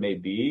whatever it may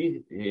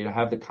be, you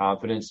have the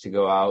confidence to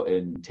go out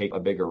and take a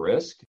bigger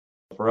risk.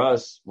 For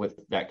us, with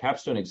that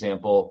Capstone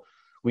example,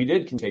 we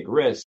did take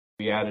risks.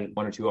 We added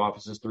 1 or 2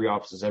 offices, 3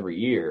 offices every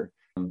year,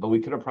 but we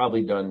could have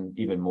probably done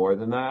even more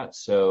than that.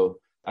 So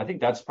I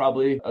think that's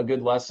probably a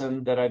good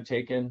lesson that I've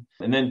taken.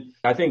 And then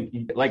I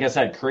think, like I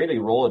said, create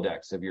a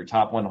Rolodex of your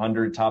top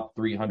 100, top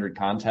 300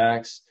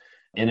 contacts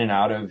in and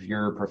out of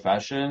your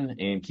profession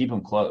and keep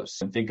them close.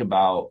 And think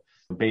about,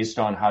 based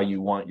on how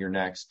you want your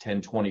next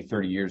 10, 20,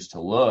 30 years to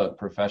look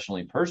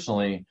professionally,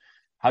 personally,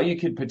 how you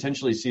could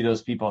potentially see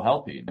those people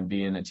helping and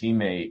being a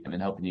teammate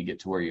and helping you get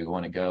to where you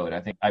want to go. And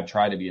I think I've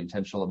tried to be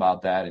intentional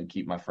about that and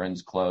keep my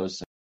friends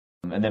close.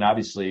 And then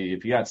obviously,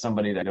 if you got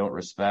somebody that you don't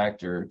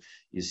respect or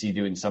you see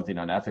doing something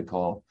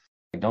unethical,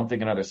 don't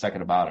think another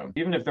second about them.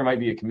 Even if there might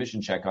be a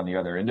commission check on the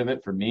other end of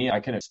it, for me, I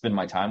can spend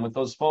my time with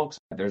those folks.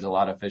 There's a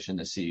lot of fish in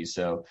the sea.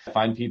 So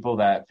find people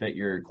that fit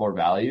your core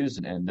values,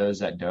 and those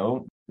that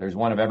don't, there's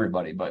one of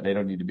everybody, but they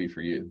don't need to be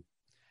for you.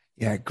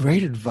 Yeah,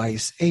 great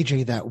advice.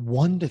 AJ, that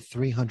 1 to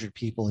 300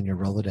 people in your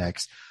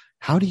Rolodex,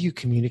 how do you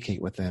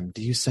communicate with them?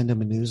 Do you send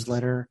them a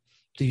newsletter?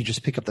 Do you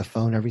just pick up the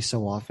phone every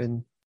so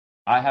often?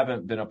 I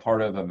haven't been a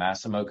part of a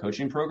Massimo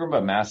coaching program,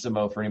 but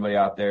Massimo, for anybody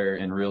out there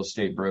in real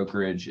estate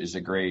brokerage, is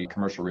a great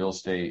commercial real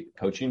estate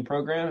coaching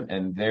program.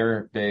 And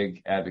they're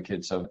big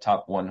advocates of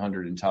top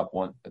 100 and top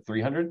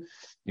 300.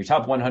 Your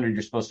top 100,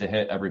 you're supposed to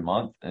hit every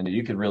month, and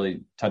you could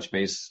really touch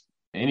base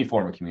any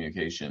form of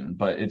communication,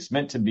 but it's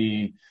meant to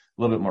be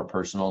a little bit more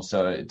personal.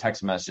 So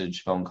text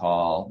message, phone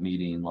call,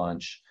 meeting,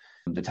 lunch.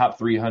 The top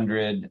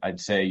 300, I'd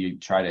say you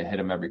try to hit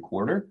them every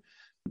quarter.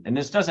 And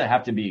this doesn't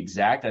have to be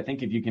exact. I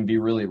think if you can be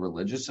really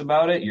religious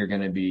about it, you're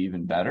going to be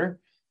even better.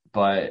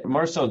 But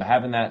more so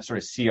having that sort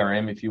of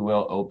CRM, if you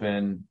will,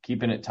 open,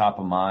 keeping it top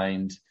of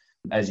mind.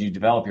 As you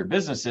develop your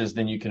businesses,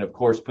 then you can, of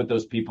course, put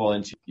those people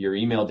into your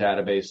email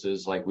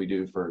databases like we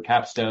do for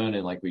Capstone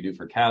and like we do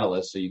for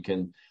Catalyst. So you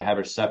can have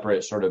a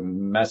separate sort of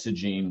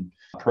messaging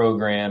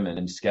program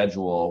and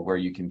schedule where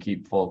you can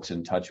keep folks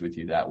in touch with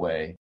you that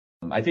way.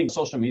 I think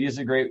social media is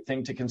a great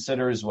thing to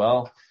consider as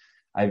well.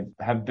 I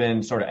have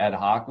been sort of ad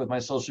hoc with my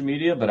social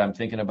media, but I'm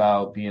thinking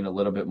about being a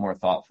little bit more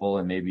thoughtful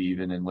and maybe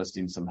even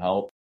enlisting some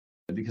help,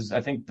 because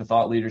I think the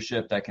thought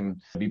leadership that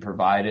can be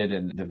provided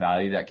and the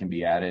value that can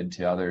be added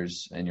to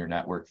others in your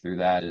network through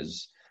that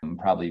is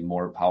probably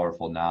more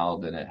powerful now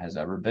than it has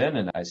ever been.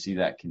 And I see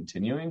that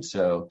continuing.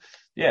 So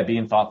yeah,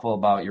 being thoughtful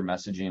about your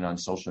messaging on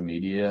social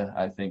media,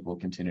 I think will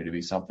continue to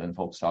be something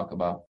folks talk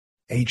about.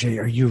 AJ,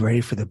 are you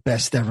ready for the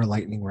best ever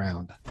lightning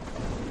round?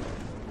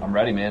 I'm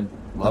ready, man.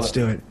 Let's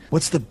do it.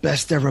 What's the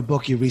best ever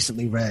book you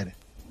recently read?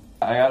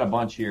 I got a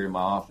bunch here in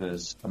my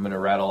office. I'm going to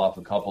rattle off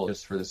a couple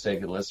just for the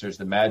sake of listeners.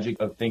 The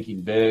Magic of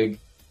Thinking Big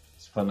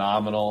is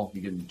phenomenal.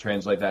 You can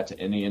translate that to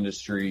any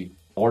industry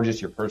or just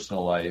your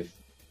personal life.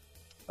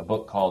 A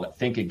book called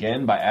Think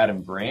Again by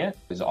Adam Grant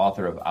is the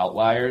author of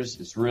Outliers.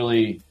 It's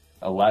really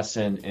a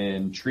lesson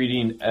in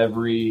treating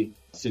every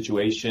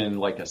situation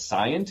like a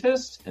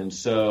scientist. And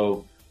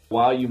so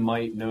while you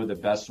might know the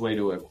best way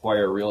to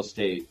acquire a real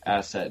estate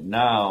asset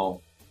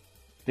now,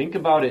 think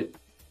about it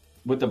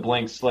with a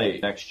blank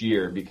slate next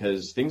year,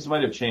 because things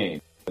might have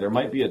changed. There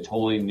might be a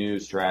totally new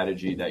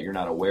strategy that you're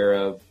not aware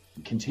of.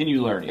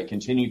 Continue learning,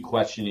 continue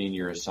questioning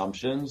your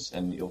assumptions,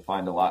 and you'll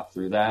find a lot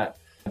through that.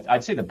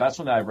 I'd say the best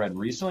one that I've read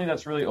recently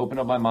that's really opened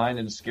up my mind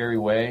in a scary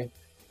way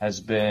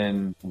has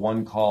been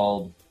one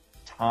called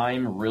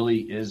Time Really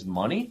Is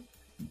Money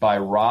by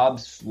Rob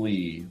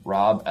Slee,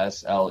 Rob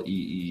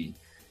S-L-E-E.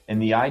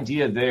 And the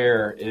idea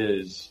there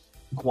is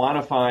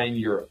quantifying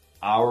your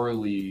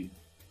hourly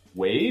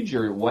wage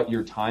or what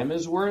your time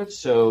is worth.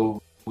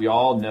 So we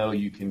all know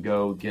you can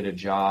go get a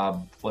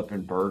job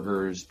flipping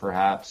burgers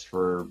perhaps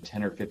for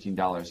 $10 or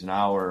 $15 an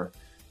hour.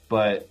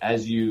 But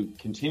as you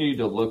continue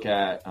to look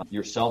at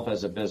yourself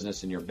as a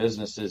business and your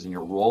businesses and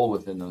your role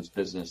within those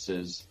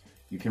businesses,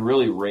 you can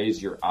really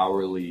raise your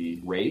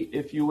hourly rate,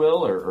 if you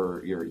will,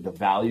 or the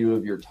value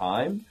of your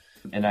time.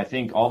 And I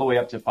think all the way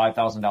up to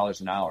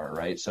 $5,000 an hour,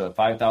 right? So a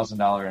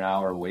 $5,000 an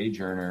hour wage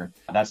earner,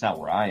 that's not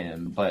where I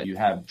am, but you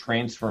have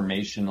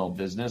transformational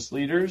business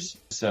leaders.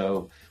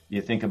 So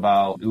you think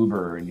about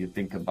Uber and you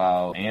think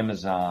about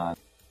Amazon.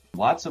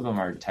 Lots of them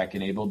are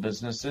tech-enabled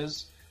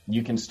businesses.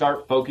 You can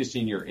start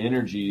focusing your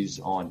energies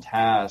on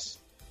tasks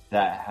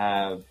that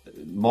have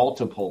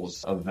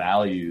multiples of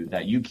value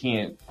that you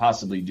can't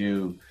possibly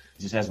do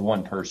just as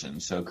one person.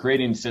 So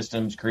creating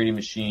systems, creating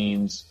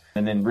machines,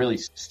 and then really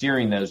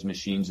steering those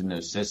machines and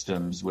those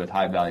systems with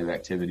high value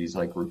activities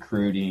like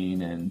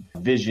recruiting and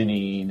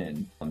visioning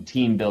and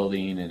team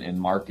building and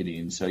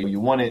marketing. So you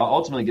want to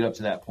ultimately get up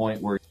to that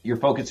point where you're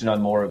focusing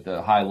on more of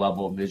the high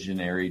level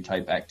visionary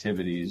type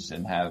activities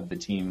and have the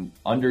team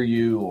under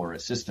you or a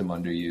system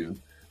under you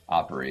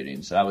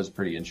operating. So that was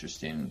pretty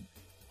interesting.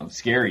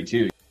 Scary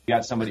too. You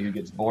got somebody who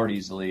gets bored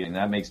easily, and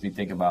that makes me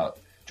think about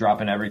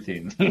dropping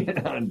everything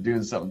and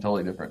doing something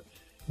totally different.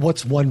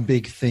 What's one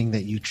big thing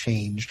that you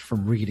changed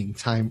from reading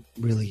Time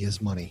Really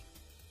Is Money?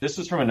 This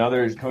was from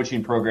another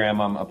coaching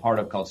program I'm a part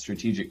of called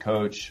Strategic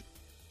Coach.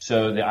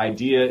 So the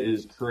idea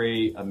is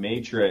create a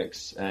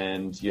matrix,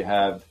 and you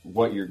have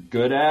what you're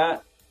good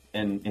at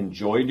and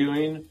enjoy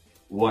doing,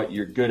 what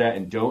you're good at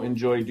and don't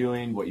enjoy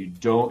doing, what you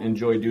don't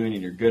enjoy doing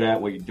and you're good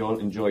at, what you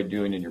don't enjoy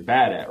doing and you're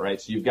bad at,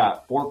 right? So you've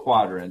got 4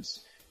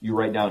 quadrants. You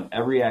write down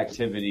every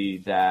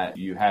activity that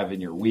you have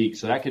in your week.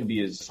 So that could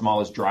be as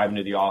small as driving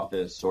to the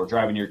office or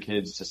driving your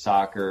kids to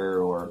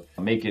soccer or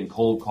making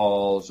cold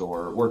calls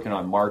or working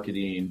on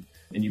marketing.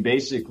 And you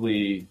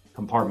basically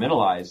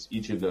compartmentalize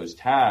each of those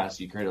tasks.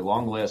 You create a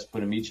long list, put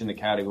them each in the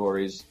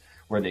categories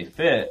where they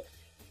fit.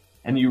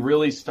 And you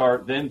really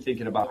start then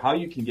thinking about how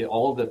you can get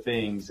all of the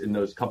things in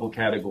those couple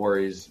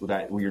categories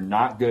that you're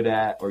not good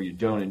at or you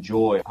don't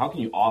enjoy. How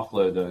can you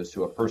offload those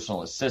to a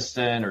personal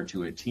assistant or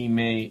to a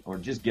teammate or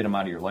just get them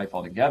out of your life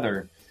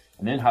altogether?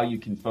 And then how you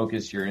can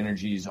focus your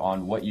energies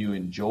on what you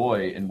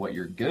enjoy and what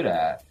you're good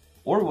at,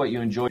 or what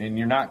you enjoy and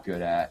you're not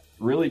good at.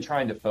 Really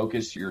trying to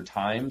focus your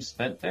time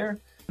spent there.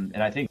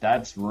 And I think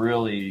that's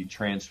really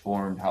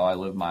transformed how I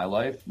live my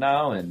life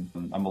now. And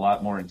I'm a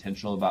lot more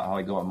intentional about how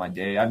I go on my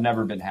day. I've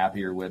never been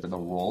happier with the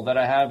role that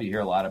I have. You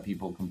hear a lot of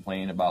people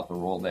complain about the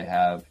role they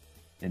have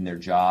in their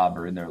job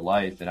or in their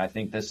life. And I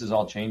think this is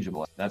all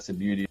changeable. That's the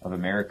beauty of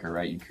America,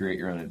 right? You create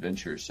your own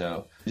adventure.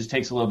 So it just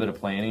takes a little bit of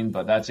planning,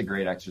 but that's a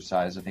great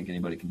exercise I think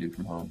anybody can do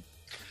from home.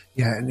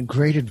 Yeah, and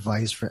great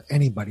advice for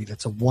anybody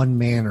that's a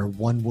one-man or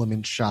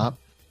one-woman shop.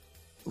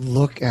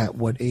 Look at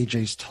what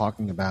AJ's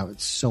talking about.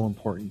 It's so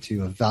important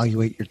to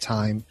evaluate your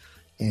time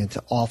and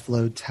to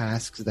offload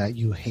tasks that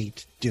you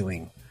hate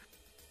doing.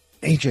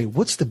 AJ,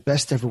 what's the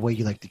best ever way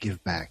you like to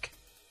give back?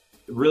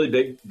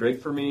 Really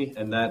big for me.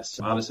 And that's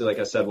honestly, like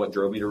I said, what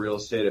drove me to real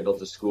estate. I built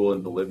a school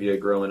in Bolivia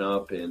growing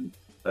up, and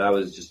that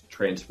was just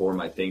transform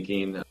my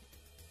thinking.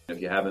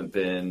 If you haven't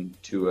been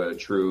to a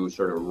true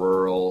sort of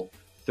rural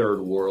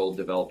third world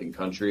developing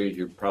country,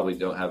 you probably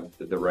don't have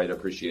the right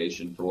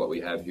appreciation for what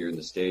we have here in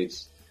the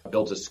States. I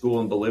built a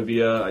school in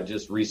Bolivia. I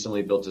just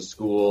recently built a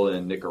school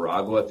in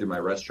Nicaragua through my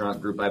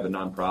restaurant group. I have a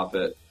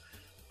nonprofit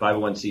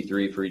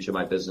 501c3 for each of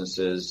my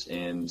businesses.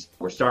 And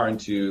we're starting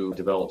to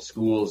develop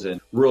schools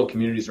in rural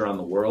communities around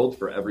the world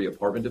for every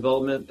apartment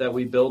development that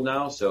we build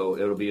now. So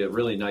it'll be a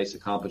really nice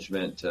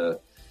accomplishment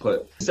to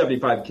put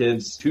 75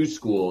 kids to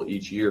school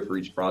each year for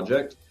each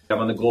project. I'm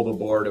on the global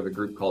board of a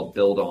group called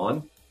Build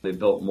On. They've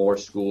built more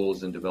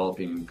schools in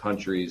developing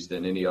countries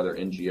than any other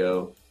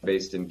NGO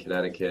based in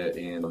Connecticut.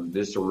 And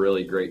this is a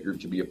really great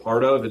group to be a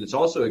part of. And it's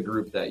also a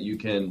group that you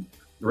can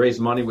raise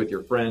money with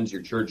your friends,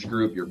 your church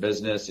group, your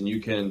business, and you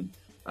can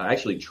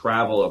actually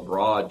travel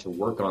abroad to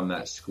work on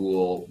that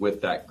school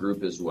with that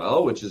group as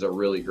well, which is a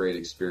really great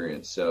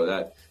experience. So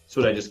that's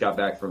what I just got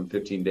back from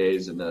 15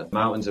 days in the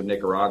mountains of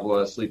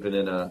Nicaragua, sleeping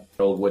in an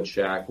old wood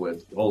shack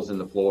with holes in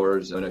the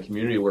floors in a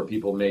community where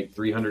people make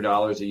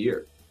 $300 a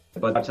year.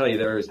 But I'll tell you,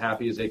 they're as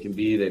happy as they can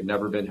be. They've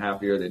never been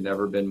happier. They've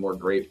never been more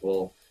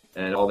grateful.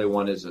 And all they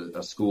want is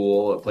a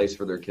school, a place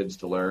for their kids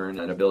to learn,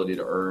 an ability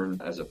to earn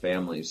as a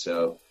family.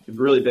 So I'm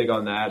really big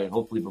on that. And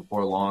hopefully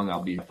before long,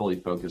 I'll be fully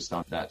focused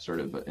on that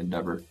sort of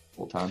endeavor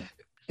full time.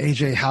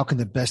 AJ, how can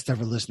the best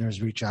ever listeners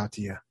reach out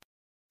to you?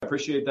 I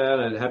appreciate that.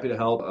 I'm happy to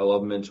help. I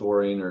love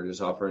mentoring or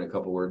just offering a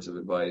couple words of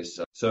advice.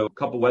 So a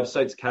couple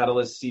websites,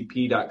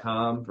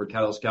 catalystcp.com for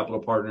Catalyst Capital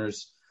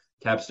Partners.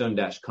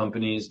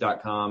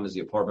 Capstone-companies.com is the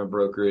apartment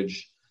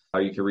brokerage.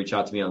 Or you can reach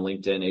out to me on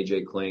LinkedIn,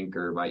 AJ Klink,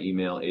 or my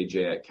email,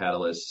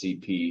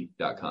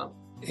 aj@catalystcp.com.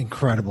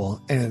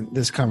 Incredible. And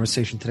this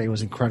conversation today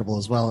was incredible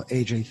as well.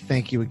 AJ,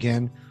 thank you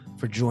again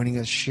for joining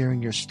us,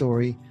 sharing your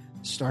story,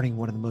 starting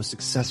one of the most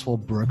successful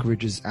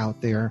brokerages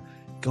out there,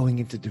 going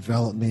into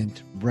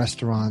development,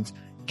 restaurants,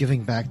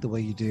 giving back the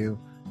way you do.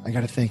 I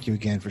got to thank you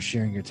again for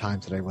sharing your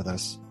time today with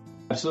us.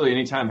 Absolutely.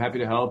 Anytime. Happy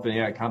to help. And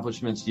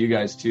accomplishments to you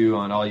guys too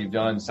on all you've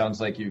done.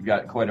 Sounds like you've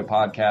got quite a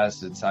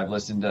podcast. I've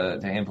listened to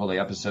a handful of the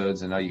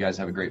episodes and know you guys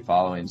have a great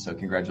following. So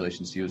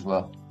congratulations to you as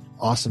well.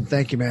 Awesome.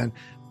 Thank you, man.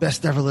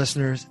 Best ever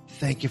listeners,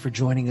 thank you for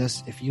joining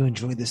us. If you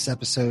enjoyed this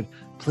episode,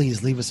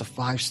 please leave us a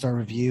 5-star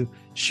review.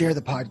 Share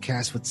the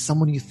podcast with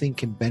someone you think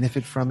can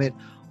benefit from it.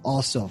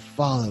 Also,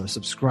 follow,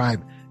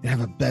 subscribe, and have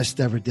a best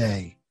ever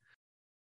day.